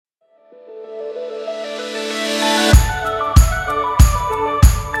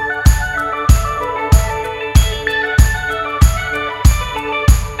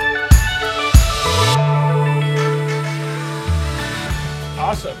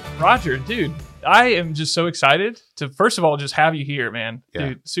Roger, dude, I am just so excited to, first of all, just have you here, man. Yeah.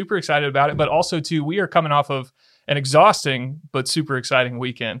 Dude, super excited about it. But also, too, we are coming off of an exhausting but super exciting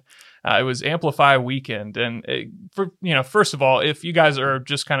weekend. It was Amplify Weekend. And first of all, if you guys are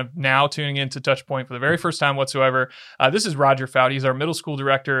just kind of now tuning into Touchpoint for the very first time whatsoever, this is Roger Foudy. He's our middle school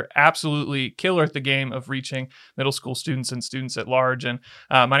director, absolutely killer at the game of reaching middle school students and students at large. And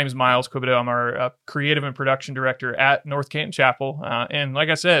my name is Miles Quibido. I'm our creative and production director at North Canton Chapel. And like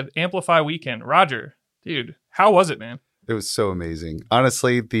I said, Amplify Weekend. Roger, dude, how was it, man? It was so amazing.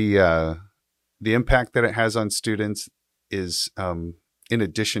 Honestly, the impact that it has on students is in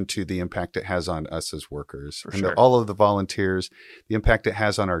addition to the impact it has on us as workers. For sure. All of the volunteers, the impact it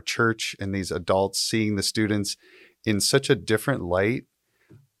has on our church and these adults, seeing the students in such a different light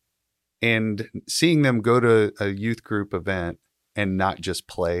and seeing them go to a youth group event and not just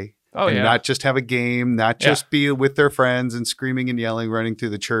play. Not just have a game, not just be with their friends and screaming and yelling, running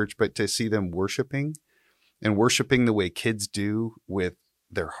through the church, but to see them worshiping the way kids do with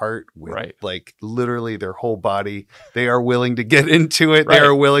their heart, with like literally their whole body. They are willing to get into it. Right. They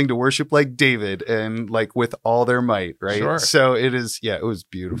are willing to worship like David and like with all their might. Right. Sure. So it was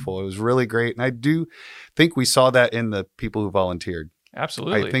beautiful. It was really great. And I do think we saw that in the people who volunteered.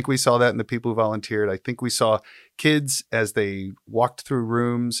 Absolutely. I think we saw that in the people who volunteered. I think we saw kids as they walked through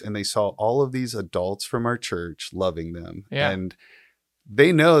rooms and they saw all of these adults from our church loving them. Yeah. And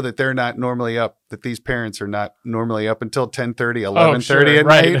they know that they're not normally up, that these parents are not normally up until 10:30, 11:30 at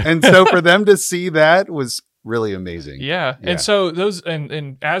night. And so for them to see that was really amazing. Yeah. And so those,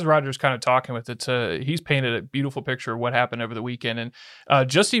 and as Roger's kind of talking with it, he's painted a beautiful picture of what happened over the weekend. And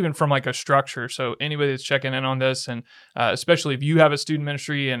just even from like a structure. So anybody that's checking in on this, and especially if you have a student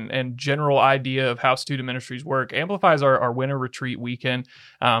ministry and general idea of how student ministries work, Amplify is our winter retreat weekend.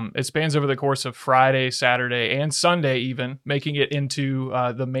 It spans over the course of Friday, Saturday, and Sunday even, making it into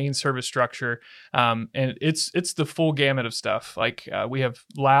the main service structure. And it's the full gamut of stuff. Like we have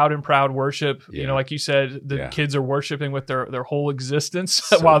loud and proud worship, like you said, the kids are worshiping with their whole existence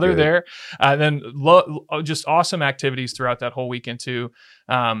while they're there. And then just awesome activities throughout that whole weekend too.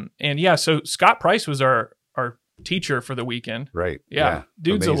 So Scott Price was our teacher for the weekend. Right. Yeah.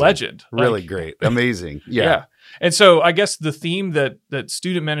 Dude's amazing. A legend. Really great. Amazing. Yeah. And so I guess the theme that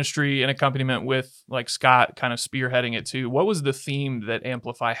student ministry and accompaniment with like Scott kind of spearheading it too, what was the theme that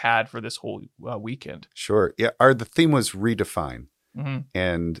Amplify had for this whole weekend? Sure. Yeah. The theme was redefine. Mm-hmm.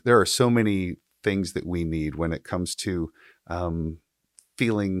 And there are so many things that we need when it comes to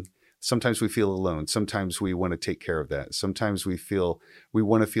feeling. Sometimes we feel alone. Sometimes we want to take care of that. Sometimes we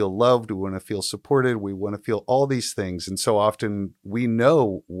want to feel loved. We want to feel supported. We want to feel all these things. And so often we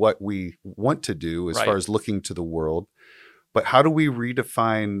know what we want to do as far as looking to the world, but how do we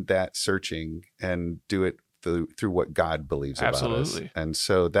redefine that searching and do it through what God believes about us? And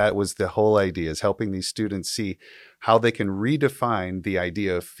so that was the whole idea, is helping these students see how they can redefine the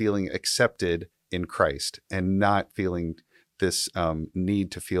idea of feeling accepted in Christ and not feeling this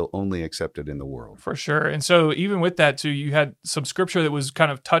need to feel only accepted in the world. For sure. And so even with that too, you had some scripture that was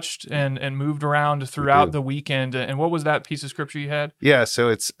kind of touched and moved around throughout the weekend. And what was that piece of scripture you had? Yeah, so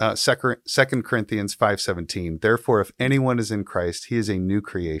it's 2 Corinthians 5:17. Therefore, if anyone is in Christ, he is a new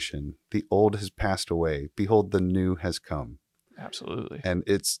creation. The old has passed away. Behold, the new has come. Absolutely. And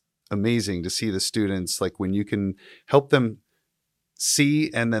it's amazing to see the students, like when you can help them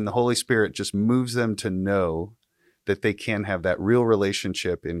see, and then the Holy Spirit just moves them to know that they can have that real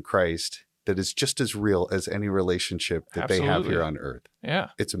relationship in Christ that is just as real as any relationship that they have here on earth. Yeah.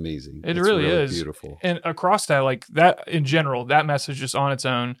 It's amazing. It's really is beautiful. And across that, like that in general, that message just on its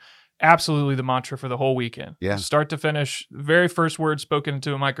own, absolutely the mantra for the whole weekend. Yeah. Start to finish, very first words spoken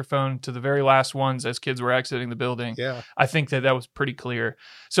into a microphone to the very last ones as kids were exiting the building. Yeah. I think that was pretty clear.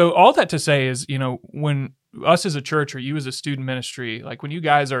 So all that to say is, when us as a church or you as a student ministry, like when you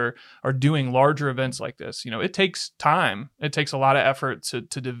guys are doing larger events like this, it takes time. It takes a lot of effort to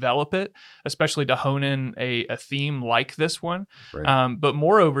develop it, especially to hone in a theme like this one. Right. But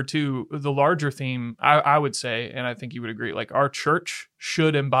moreover, too, the larger theme, I would say, and I think you would agree, like our church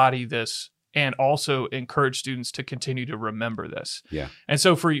should embody this and also encourage students to continue to remember this. Yeah. And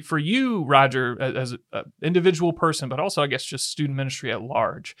so for you, Roger, as an individual person, but also I guess just student ministry at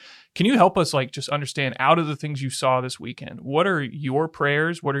large, can you help us like just understand out of the things you saw this weekend, what are your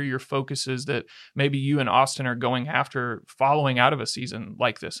prayers? What are your focuses that maybe you and Austin are going after following out of a season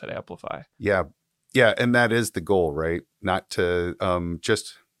like this at Amplify? Yeah. Yeah. And that is the goal, right? Not to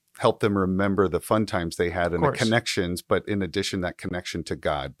just help them remember the fun times they had and the connections, but in addition, that connection to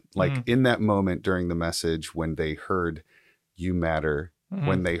God. Like in that moment during the message, when they heard you matter,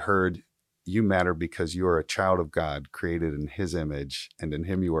 when they heard you matter because you are a child of God, created in his image, and in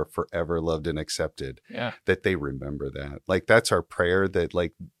him you are forever loved and accepted. Yeah. That they remember that. Like, that's our prayer, that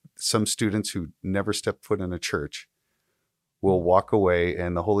like some students who never stepped foot in a church will walk away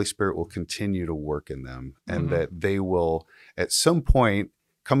and the Holy Spirit will continue to work in them, and that they will at some point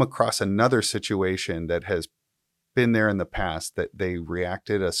come across another situation that has been there in the past, that they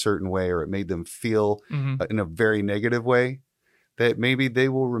reacted a certain way or it made them feel in a very negative way, that maybe they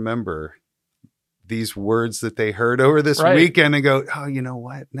will remember these words that they heard over this weekend and go, oh, you know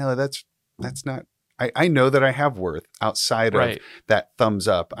what? No, that's not, I know that I have worth outside of that thumbs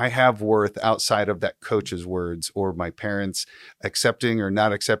up. I have worth outside of that coach's words or my parents accepting or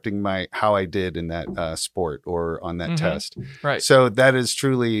not accepting how I did in that sport or on that test. Right. So that is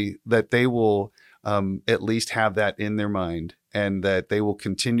truly that they will at least have that in their mind, and that they will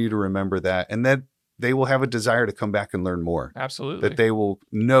continue to remember that, and that they will have a desire to come back and learn more. Absolutely. That they will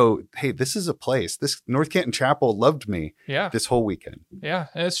know, hey, this is a place. This North Canton Chapel loved me this whole weekend. Yeah,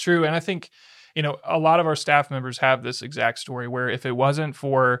 it's true. And I think, a lot of our staff members have this exact story where if it wasn't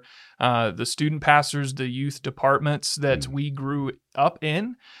for the student pastors, the youth departments that we grew up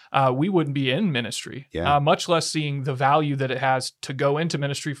in, we wouldn't be in ministry, much less seeing the value that it has to go into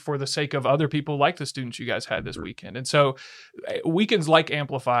ministry for the sake of other people like the students you guys had this weekend. And so weekends like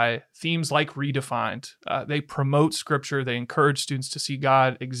Amplify, themes like Redefined, they promote scripture. They encourage students to see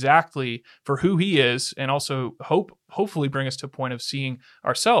God exactly for who he is, and also hopefully bring us to a point of seeing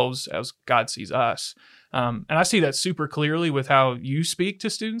ourselves as God sees us. And I see that super clearly with how you speak to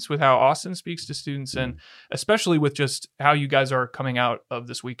students, with how Austin speaks to students, and especially with just how you guys are coming out of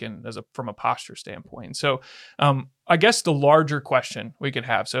this weekend from a posture standpoint. So I guess the larger question we could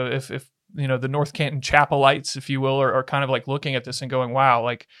have, so if the North Canton Chapelites, if you will, are kind of like looking at this and going, wow,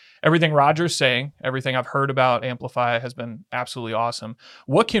 like everything Roger's saying, everything I've heard about Amplify has been absolutely awesome.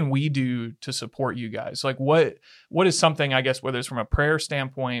 What can we do to support you guys? Like what is something, I guess, whether it's from a prayer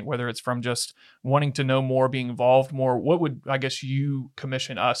standpoint, whether it's from just wanting to know more, being involved more, what would, I guess, you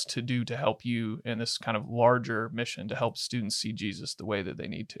commission us to do to help you in this kind of larger mission to help students see Jesus the way that they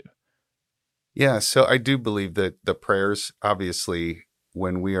need to? Yeah, so I do believe that the prayers, obviously,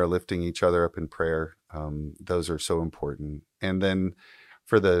 when we are lifting each other up in prayer, those are so important. And then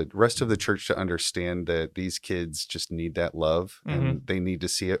for the rest of the church to understand that these kids just need that love, and they need to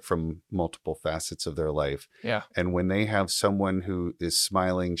see it from multiple facets of their life. Yeah. And when they have someone who is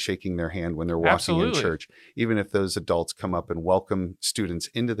smiling, shaking their hand when they're walking in church, even if those adults come up and welcome students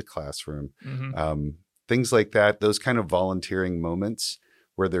into the classroom, things like that, those kind of volunteering moments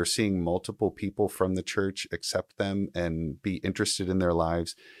where they're seeing multiple people from the church accept them and be interested in their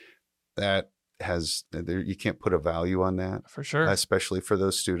lives, you can't put a value on that. For sure. Especially for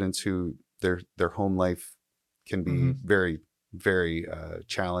those students who their home life can be very, very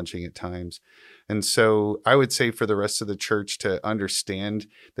challenging at times. And so I would say for the rest of the church to understand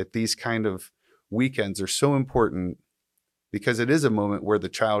that these kind of weekends are so important, because it is a moment where the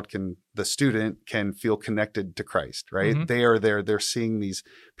student can feel connected to Christ, right? They are there. They're seeing these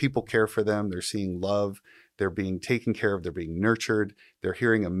people care for them. They're seeing love. They're being taken care of. They're being nurtured. They're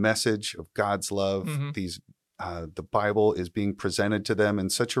hearing a message of God's love. The Bible is being presented to them in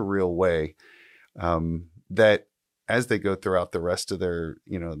such a real way that as they go throughout the rest of their,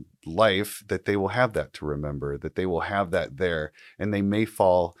 life, that they will have that to remember, that they will have that there, and they may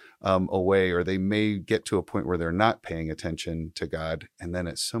fall away, or they may get to a point where they're not paying attention to God. And then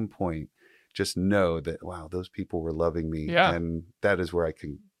at some point, just know that, wow, those people were loving me. Yeah. And that's where I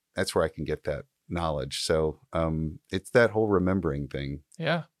can get that knowledge. So it's that whole remembering thing.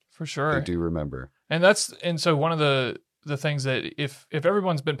 Yeah, for sure. I do remember. And so one of the things that if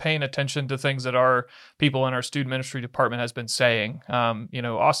everyone's been paying attention to things that our people in our student ministry department has been saying,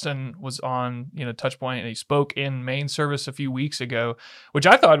 Austin was on, Touchpoint, and he spoke in main service a few weeks ago, which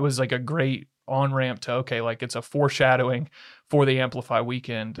I thought was like a great on-ramp to, it's a foreshadowing for the Amplify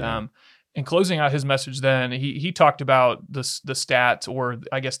weekend. Yeah. In closing out his message then, he talked about the stats, or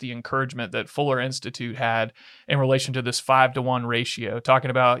I guess the encouragement that Fuller Institute had in relation to this 5-to-1 ratio, talking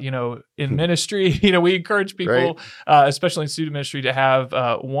about, in ministry, we encourage people, especially in student ministry, to have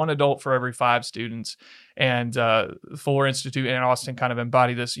one adult for every 5 students. And Fuller Institute and Austin kind of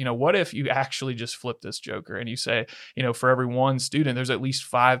embody this, what if you actually just flip this joker and you say, for every 1 student, there's at least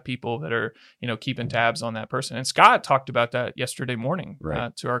 5 people that are, keeping tabs on that person. And Scott talked about that yesterday morning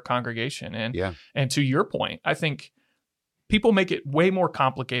to our congregation. And to your point, I think people make it way more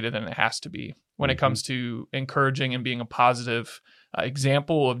complicated than it has to be when it comes to encouraging and being a positive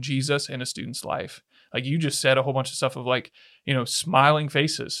example of Jesus in a student's life. Like you just said a whole bunch of stuff of smiling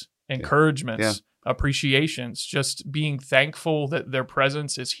faces, encouragements, appreciations, just being thankful that their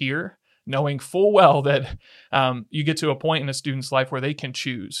presence is here, knowing full well that you get to a point in a student's life where they can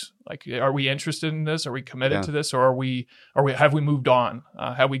choose. Like, are we interested in this? Are we committed to this? Or have we moved on?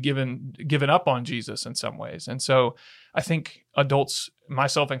 Have we given up on Jesus in some ways? And so I think adults,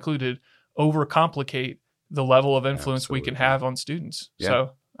 myself included, overcomplicate the level of influence we can have on students. Yeah,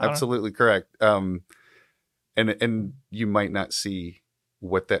 so absolutely correct. And you might not see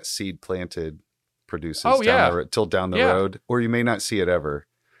what that seed planted produces till down the road, or you may not see it ever.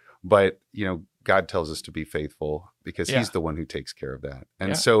 But, God tells us to be faithful because he's the one who takes care of that.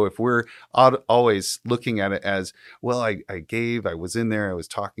 And so if we're always looking at it as, well, I gave, I was in there, I was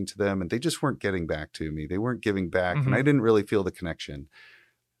talking to them, and they just weren't getting back to me. They weren't giving back, and I didn't really feel the connection.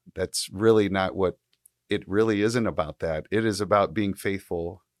 That's really not what it really isn't about that. It is about being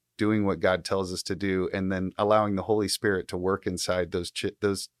faithful, doing what God tells us to do, and then allowing the Holy Spirit to work inside those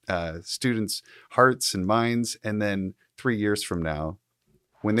students' hearts and minds. And then 3 years from now,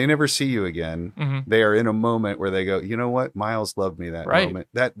 when they never see you again, they are in a moment where they go, you know what? Miles loved me that moment.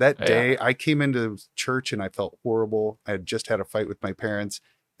 That day I came into church and I felt horrible. I had just had a fight with my parents.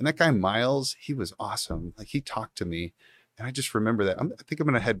 And that guy, Miles, he was awesome. Like, he talked to me. And I just remember that. I think I'm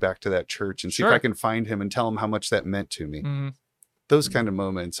going to head back to that church and see if I can find him and tell him how much that meant to me. Those kind of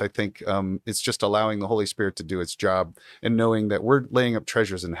moments, I think it's just allowing the Holy Spirit to do its job and knowing that we're laying up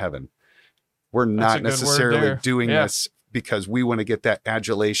treasures in heaven. We're not necessarily doing this because we want to get that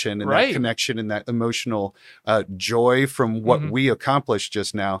adulation and that connection and that emotional joy from what we accomplished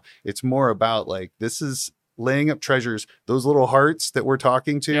just now. It's more about, like, this is laying up treasures. Those little hearts that we're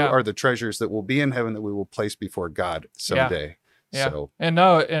talking to are the treasures that will be in heaven that we will place before God someday. Yeah. So, and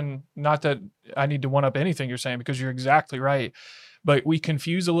not that I need to one up anything you're saying, because you're exactly right. But we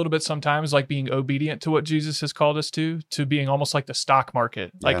confuse a little bit sometimes, like being obedient to what Jesus has called us to being almost like the stock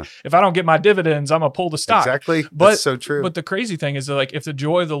market. Like, if I don't get my dividends, I'm going to pull the stock. Exactly. But, that's so true. But the crazy thing is that, like, if the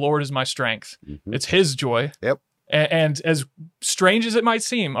joy of the Lord is my strength, it's his joy. Yep. And as strange as it might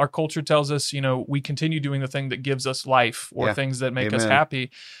seem, our culture tells us, we continue doing the thing that gives us life or things that make us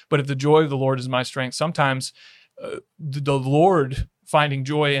happy. But if the joy of the Lord is my strength, sometimes the Lord finding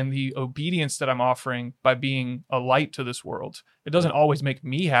joy in the obedience that I'm offering by being a light to this world. It doesn't always make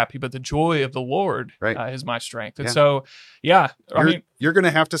me happy, but the joy of the Lord is my strength. And so, you're going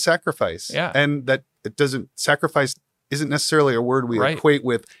to have to sacrifice. Yeah. And that it doesn't, sacrifice isn't necessarily a word we equate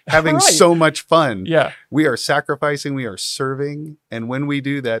with having so much fun. Yeah. We are sacrificing, we are serving. And when we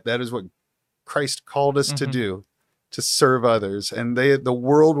do that, that is what Christ called us to do, to serve others. And the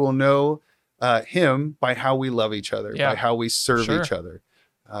world will know him by how we love each other, by how we serve each other.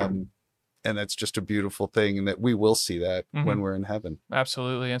 And that's just a beautiful thing, and that we will see that when we're in heaven.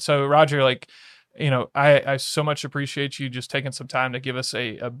 Absolutely. And so, Roger, like, I so much appreciate you just taking some time to give us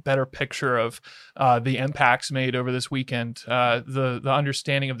a better picture of the impacts made over this weekend, the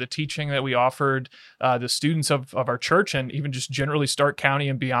understanding of the teaching that we offered the students of our church, and even just generally Stark County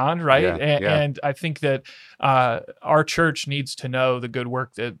and beyond, right? And I think that our church needs to know the good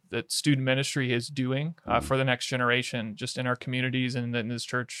work that student ministry is doing for the next generation, just in our communities and in this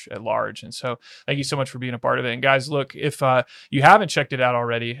church at large. And so thank you so much for being a part of it. And guys, look, if you haven't checked it out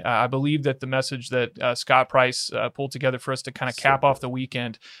already, I believe that the message that Scott Price pulled together for us to kind of cap off the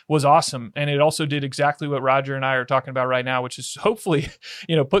weekend was awesome. And it also did exactly what Roger and I are talking about right now, which is hopefully,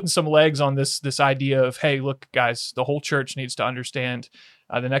 putting some legs on this idea of, hey, look, guys, the whole church needs to understand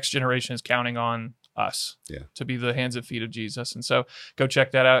the next generation is counting on us to be the hands and feet of Jesus. And so go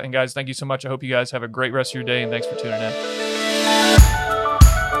check that out. And guys, thank you so much. I hope you guys have a great rest of your day, and thanks for tuning in.